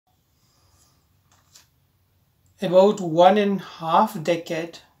about 1.5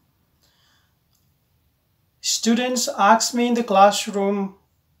 decade, students ask me in the classroom,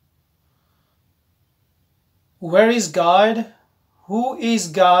 where is God? Who is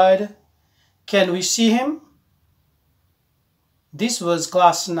God? Can we see him? This was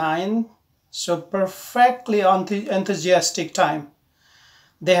class 9, so perfectly enthusiastic time.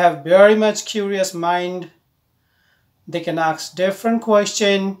 They have very much curious mind. They can ask different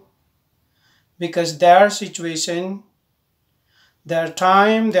question because their situation, their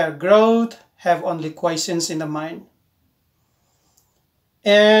time, their growth have only questions in the mind.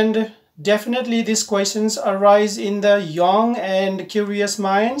 And definitely these questions arise in the young and curious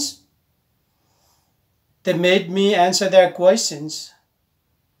minds. They made me answer their questions.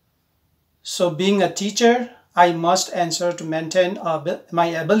 So being a teacher, I must answer to maintain my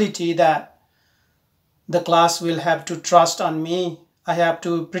ability that the class will have to trust on me. I have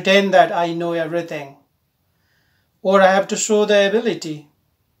to pretend that I know everything. Or I have to show the ability,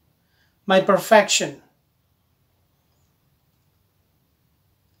 my perfection.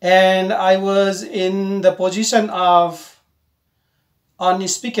 And I was in the position of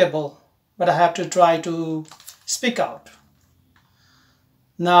unspeakable, but I have to try to speak out.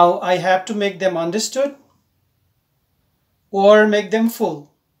 Now I have to make them understood or make them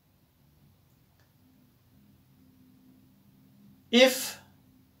full. If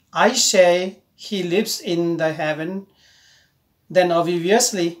I say he lives in the heaven, then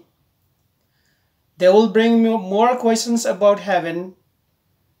obviously they will bring me more questions about heaven,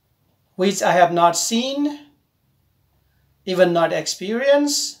 which I have not seen, even not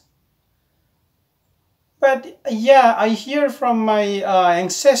experienced. But yeah, I hear from my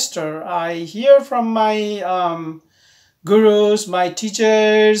ancestor, I hear from my gurus, my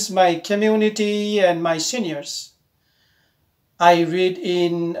teachers, my community, and my seniors. I read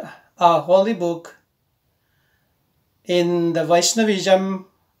in a holy book in the Vaishnavism,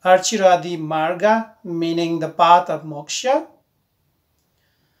 Archiradi Marga, meaning the path of moksha.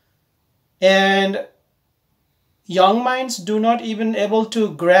 And young minds do not even able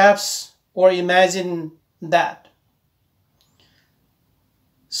to grasp or imagine that.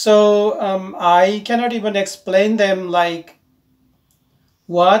 So I cannot even explain them like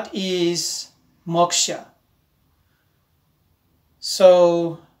what is moksha.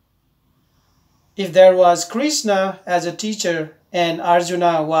 So if there was Krishna as a teacher and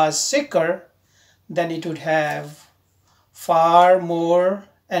Arjuna was seeker, then it would have far more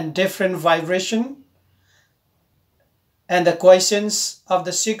and different vibration, and the questions of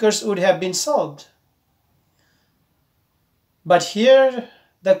the seekers would have been solved. But here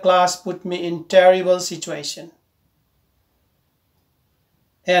the class put me in terrible situation.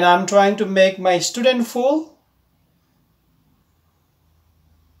 And I'm trying to make my student full.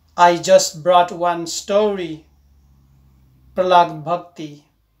 I just brought one story, Prahlad Bhakti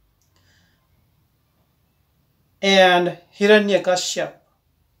and Hiranyakashyap.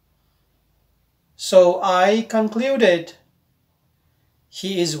 So I concluded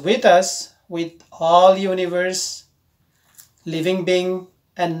he is with us, with all universe, living being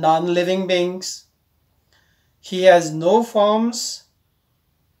and non-living beings. He has no forms.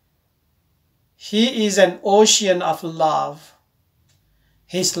 He is an ocean of love.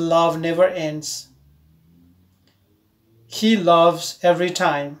 His love never ends. He loves every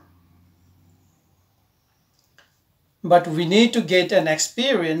time. But we need to get an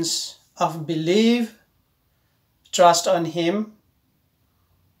experience of belief, trust on him.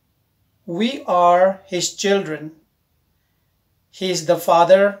 We are his children. He is the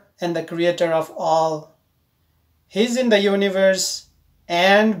Father and the Creator of all. He is in the universe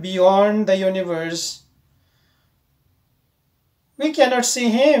and beyond the universe. We cannot see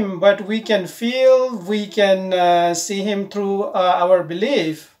him, but we can feel, we can see him through our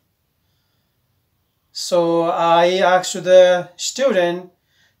belief. So I asked to the student,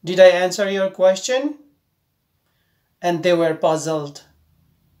 did I answer your question? And they were puzzled.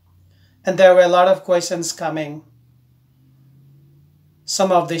 And there were a lot of questions coming.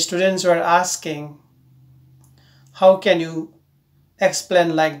 Some of the students were asking, how can you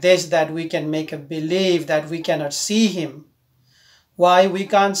explain like this that we can make a belief that we cannot see him? Why we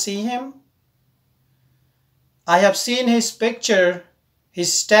can't see him? I have seen his picture,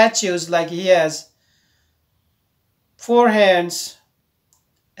 his statues, like he has 4 hands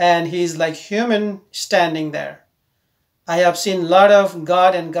and he's like human standing there. I have seen a lot of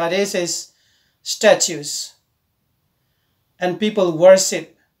God and goddesses statues and people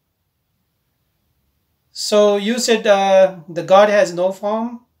worship. So you said the God has no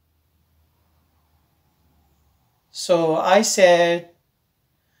form? So I said,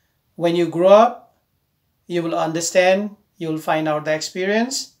 when you grow up, you will understand, you'll find out the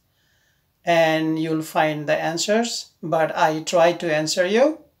experience, and you'll find the answers. But I try to answer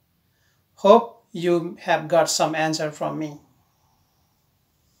you. Hope you have got some answer from me.